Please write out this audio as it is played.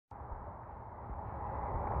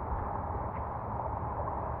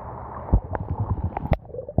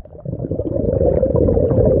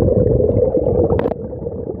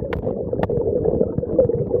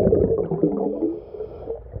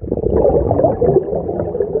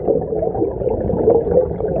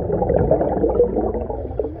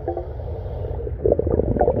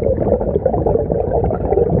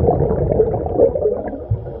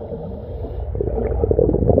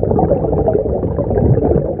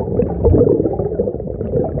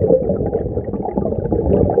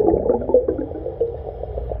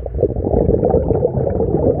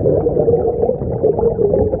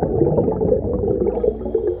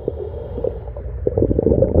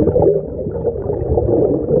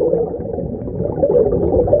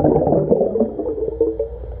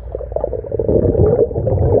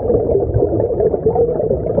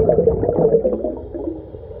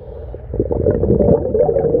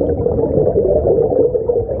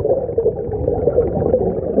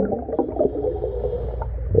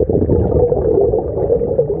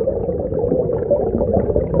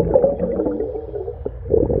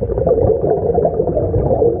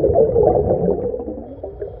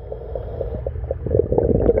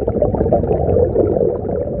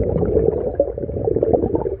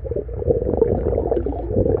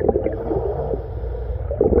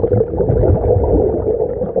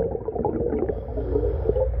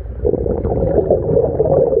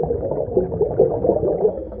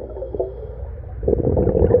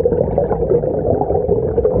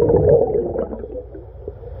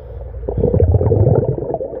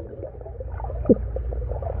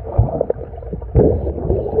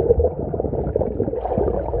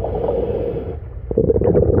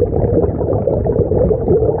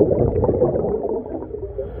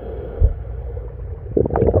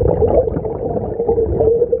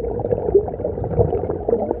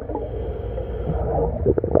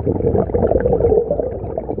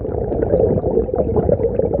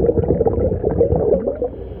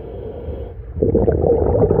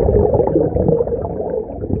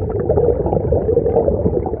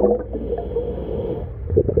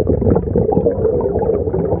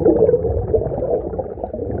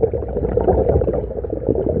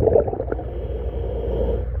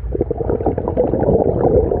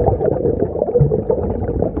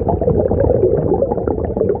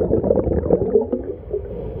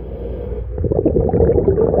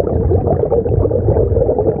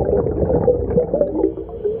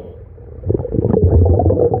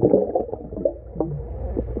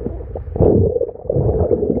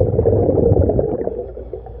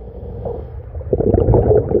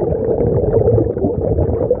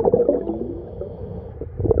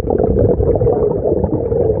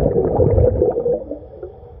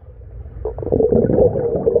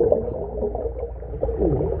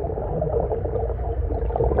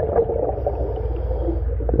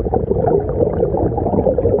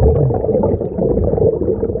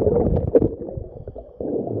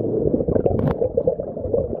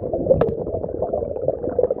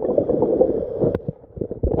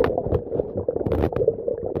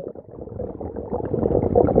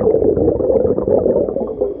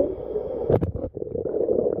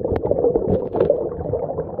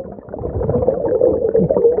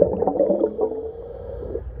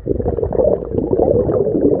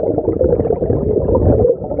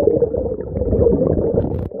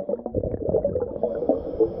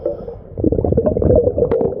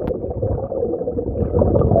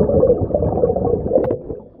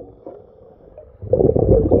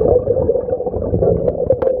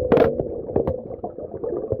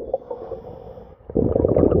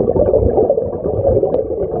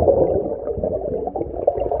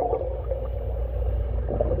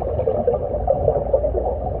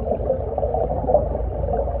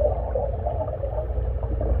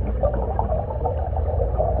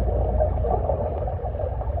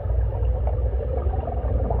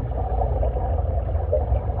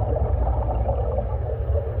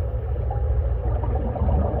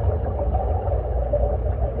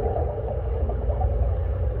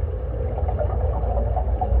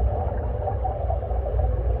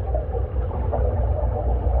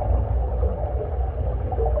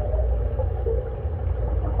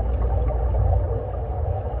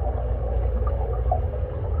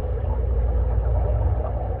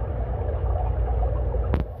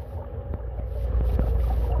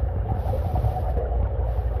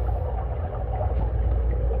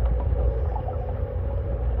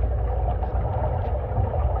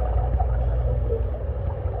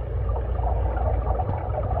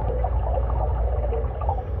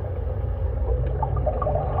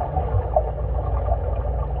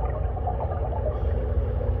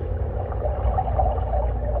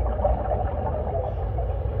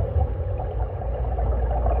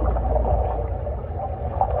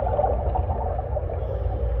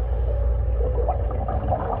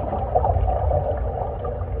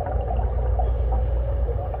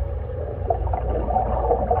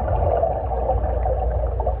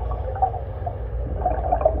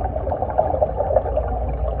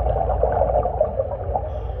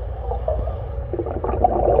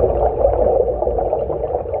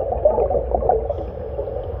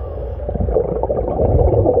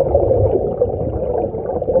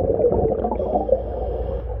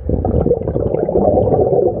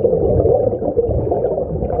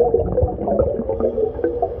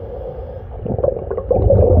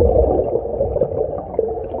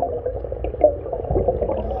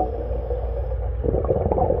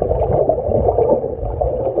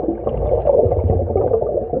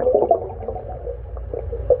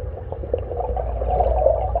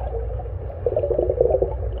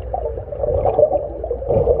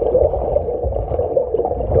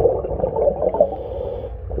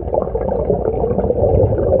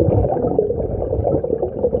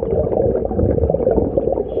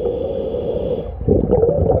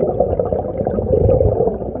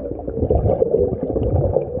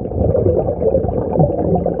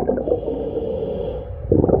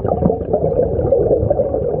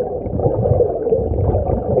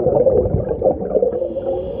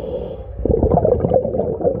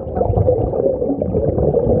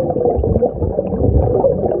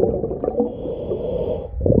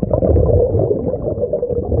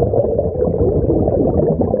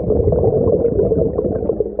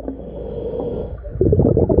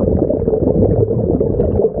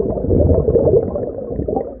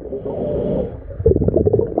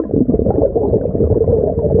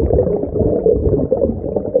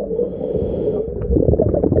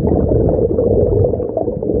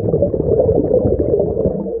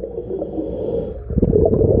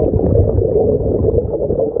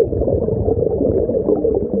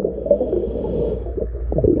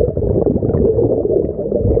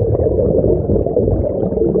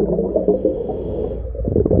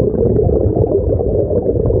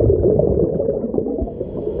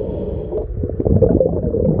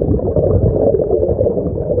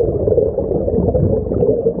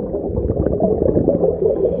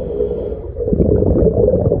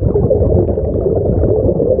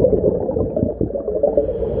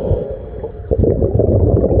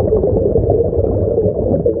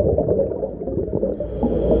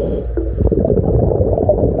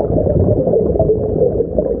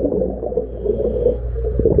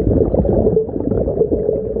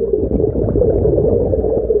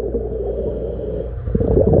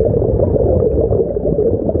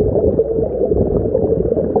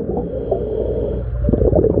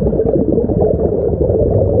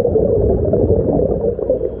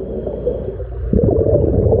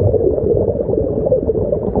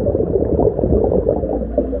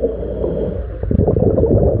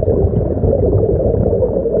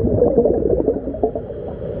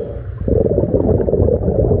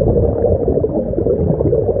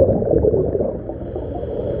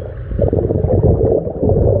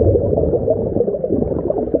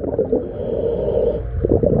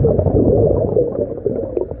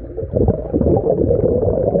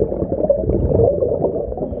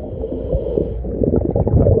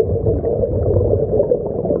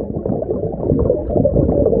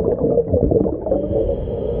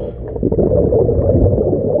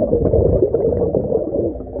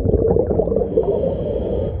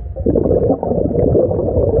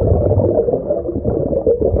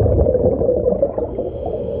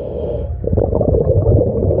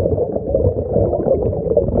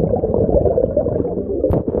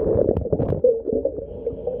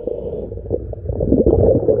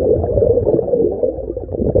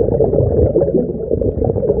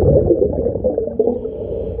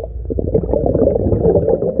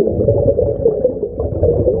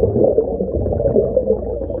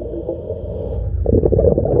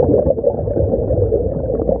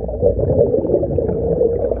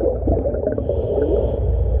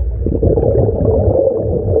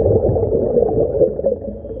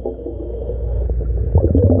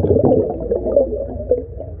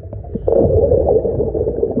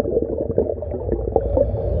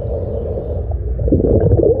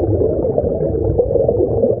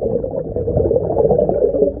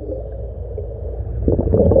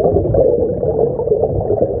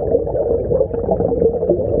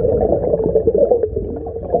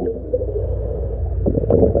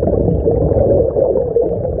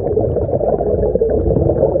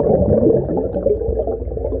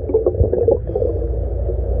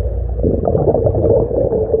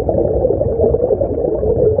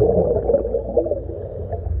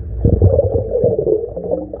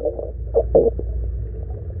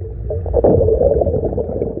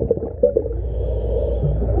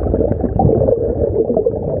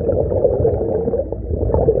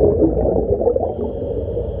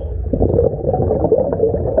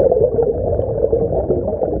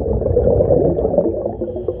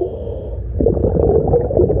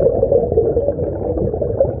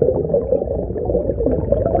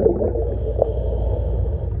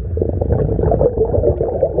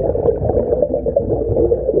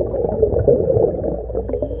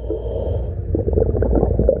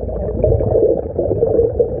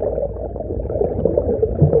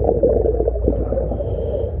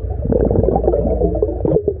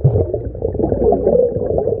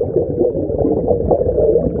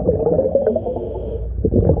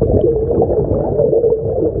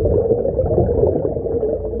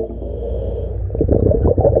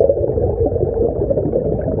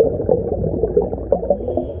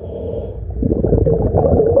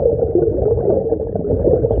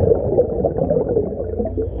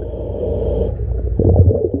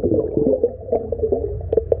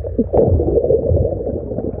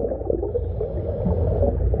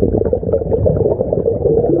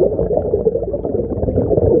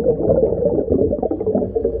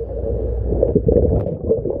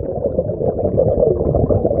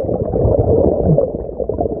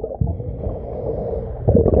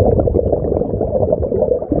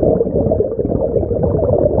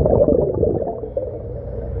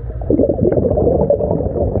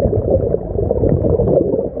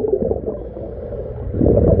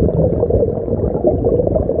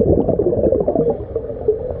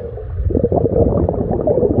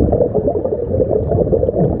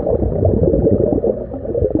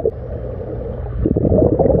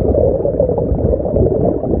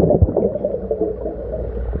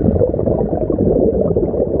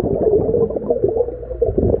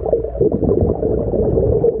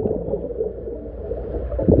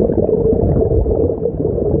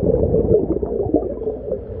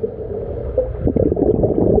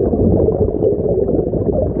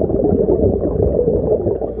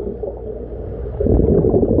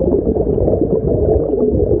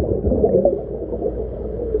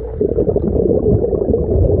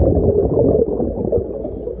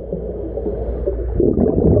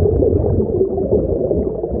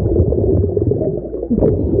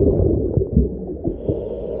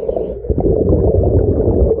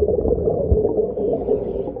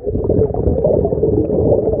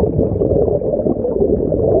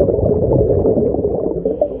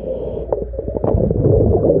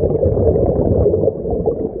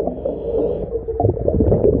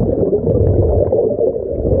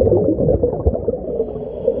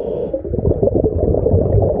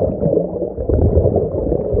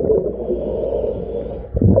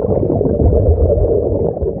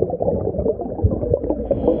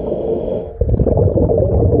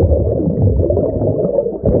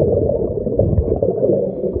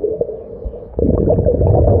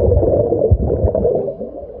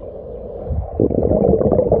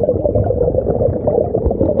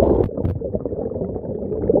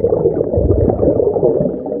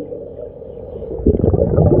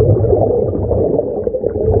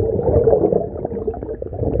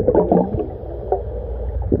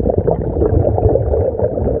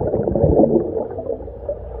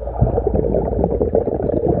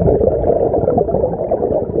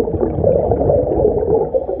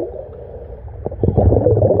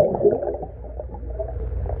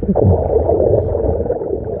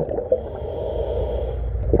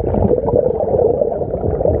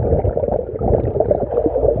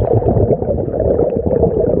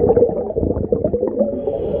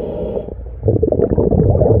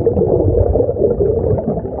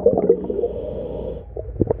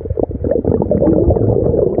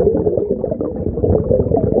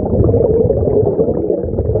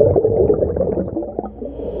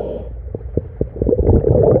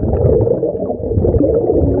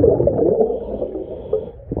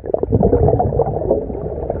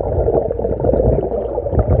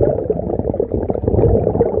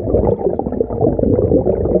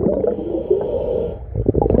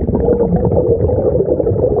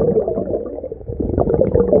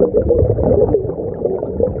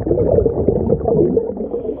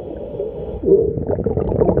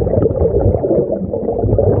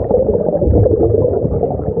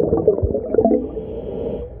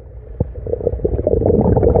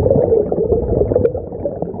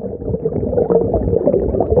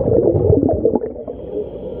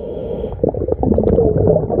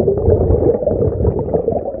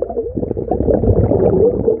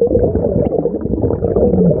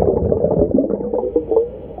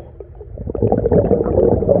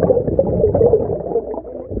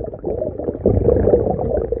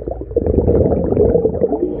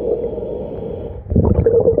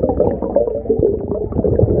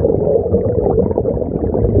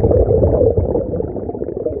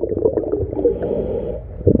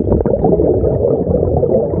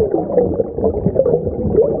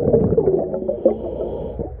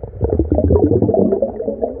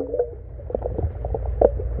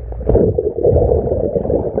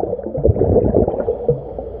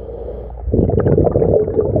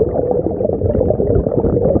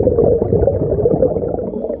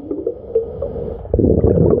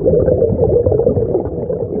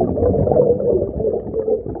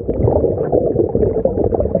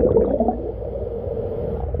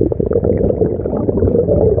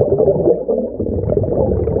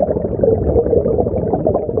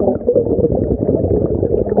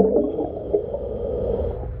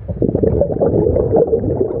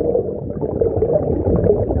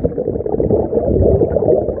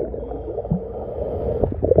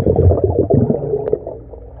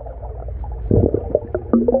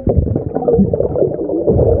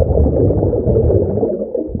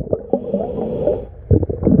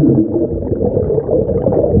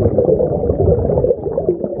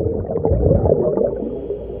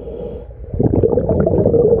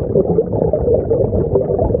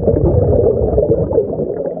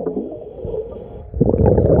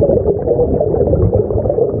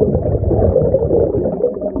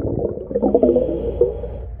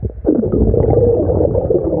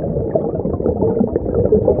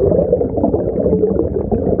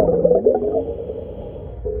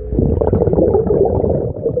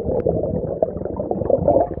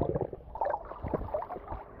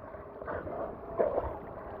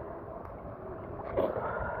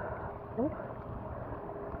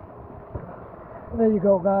you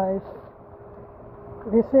go, guys.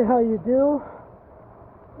 This is how you do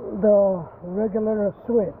the regulator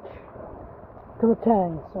switch to the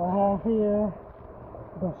tank. So I have here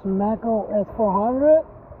the SMACO S400,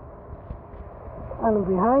 and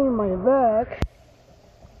behind my back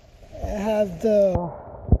I have the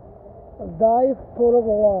dive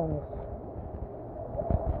portable lungs.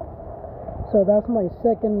 So that's my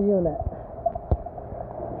second unit.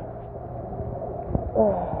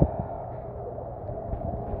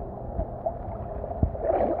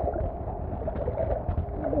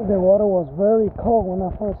 The water was very cold when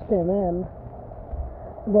I first came in,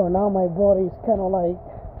 but now my body's kind of like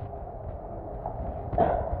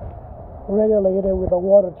regulated with the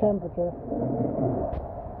water temperature.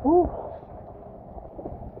 Ooh.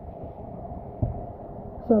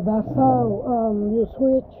 So that's how you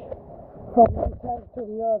switch from one tank to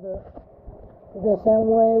the other, the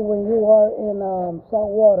same way when you are in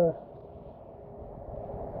salt water.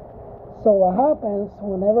 So what happens,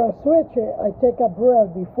 whenever I switch it, I take a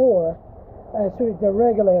breath before I switch the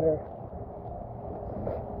regulator.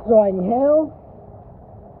 So I inhale,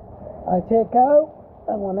 I take out,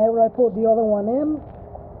 and whenever I put the other one in,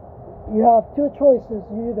 you have two choices.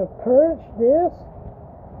 You either purge this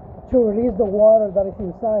to release the water that is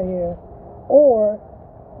inside here, or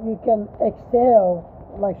you can exhale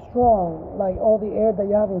like strong, like all the air that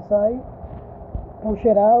you have inside, push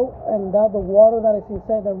it out, and that the water that is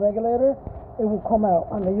inside the regulator, it will come out,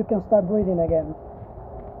 and then you can start breathing again.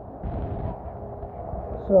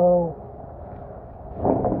 So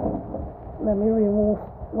let me remove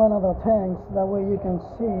one of the tanks, that way you can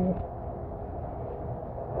see.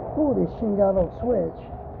 Ooh, this chingado switch.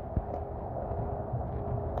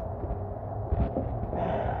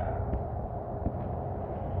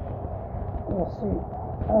 Let's see,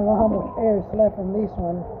 I don't know how much air is left in this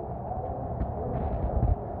one.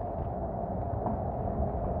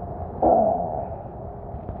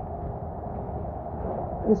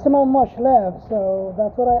 It's not much left, so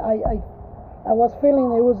that's what I was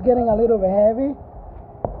feeling. It was getting a little bit heavy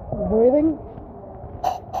breathing.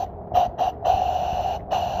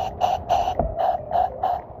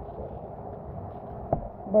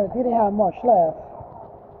 But it didn't have much left.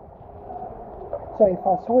 So if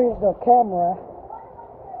I switch the camera,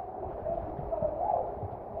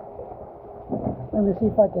 let me see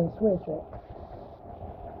if I can switch it.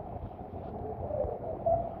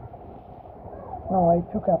 No, I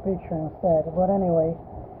took a picture instead, but anyway,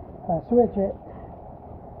 if I switch it,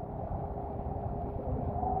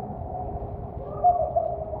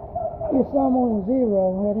 it's almost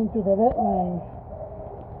zero, heading to the deadline.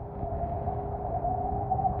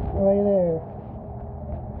 Right there.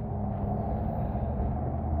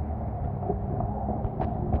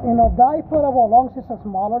 You know, dive portable lungs is a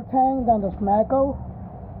smaller tank than the SMACO,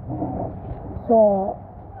 so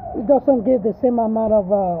it doesn't give the same amount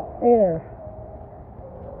of air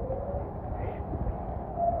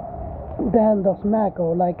than the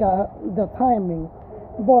SMACO, like the timing.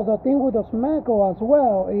 But the thing with the SMACO as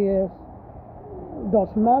well is the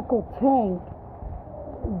SMACO tank,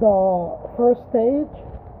 the first stage,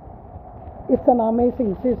 it's an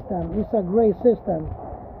amazing system. It's a great system.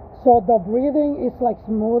 So the breathing is like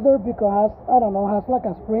smoother because I don't know, has like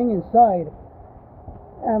a spring inside,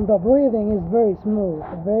 and the breathing is very smooth,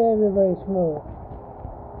 very, very smooth.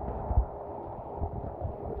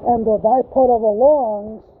 And the dive portable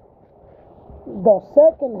lungs, the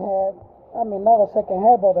second head, I mean not the second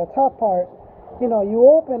head, but the top part, you know, you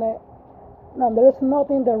open it, and there's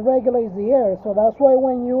nothing that regulates the air. So that's why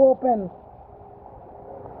when you open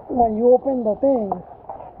the thing,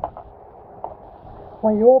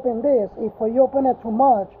 when you open this, if you open it too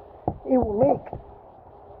much, it will leak.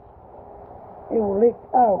 It will leak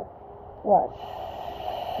out. Watch.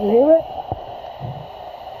 You hear it?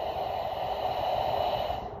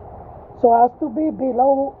 So it has to be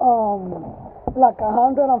below like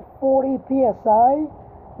 140 psi,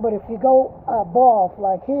 but if you go above,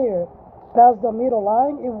 like here, past the middle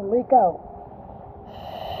line, it will leak out.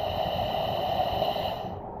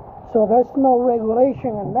 So there's no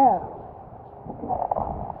regulation in that.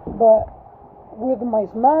 But with my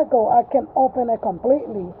SMACO, I can open it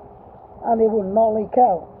completely and it will not leak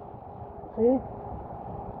out. See?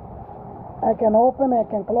 I can open it, I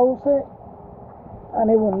can close it, and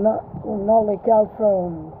it will not leak out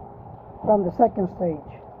from the second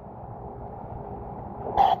stage.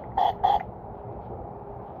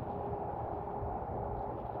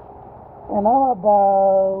 And I'm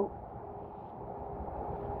about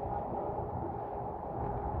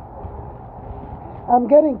I'm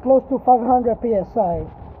getting close to 500 psi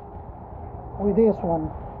with this one.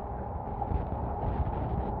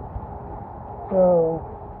 So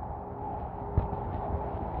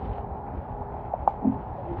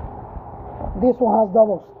this one has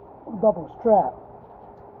double strap.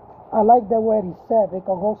 I like the way it's set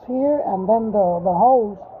because it goes here and then the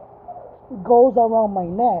hose goes around my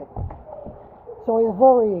neck. So it's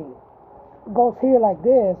goes here like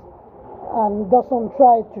this and doesn't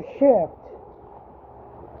try to shift.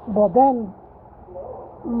 But then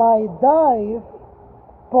my dive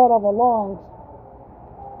part of the lungs,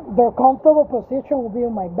 their comfortable position will be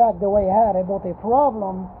on my back the way I had it. But the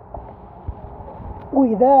problem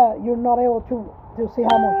with that, you're not able to see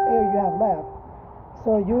how much air you have left.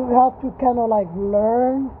 So you have to kind of like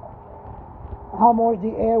learn how much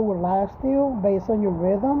the air will last you based on your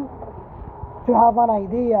rhythm to have an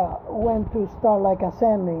idea when to start like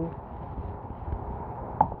ascending.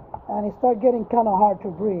 And it starts getting kind of hard to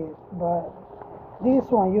breathe. But this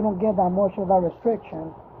one, you don't get that much of that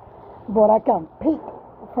restriction. But I can peek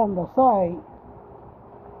from the side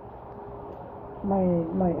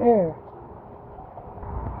my air.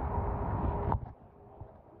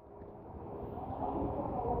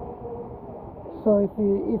 So if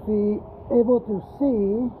you able to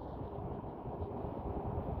see,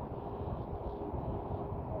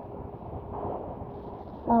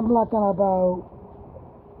 I'm looking about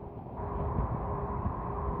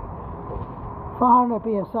 500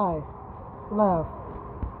 psi left.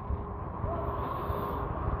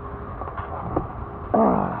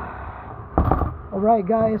 Alright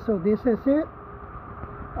guys, so this is it.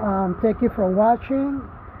 Thank you for watching.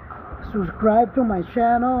 Subscribe to my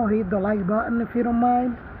channel, hit the like button if you don't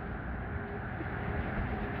mind,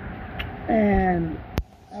 and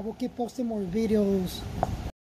I will keep posting more videos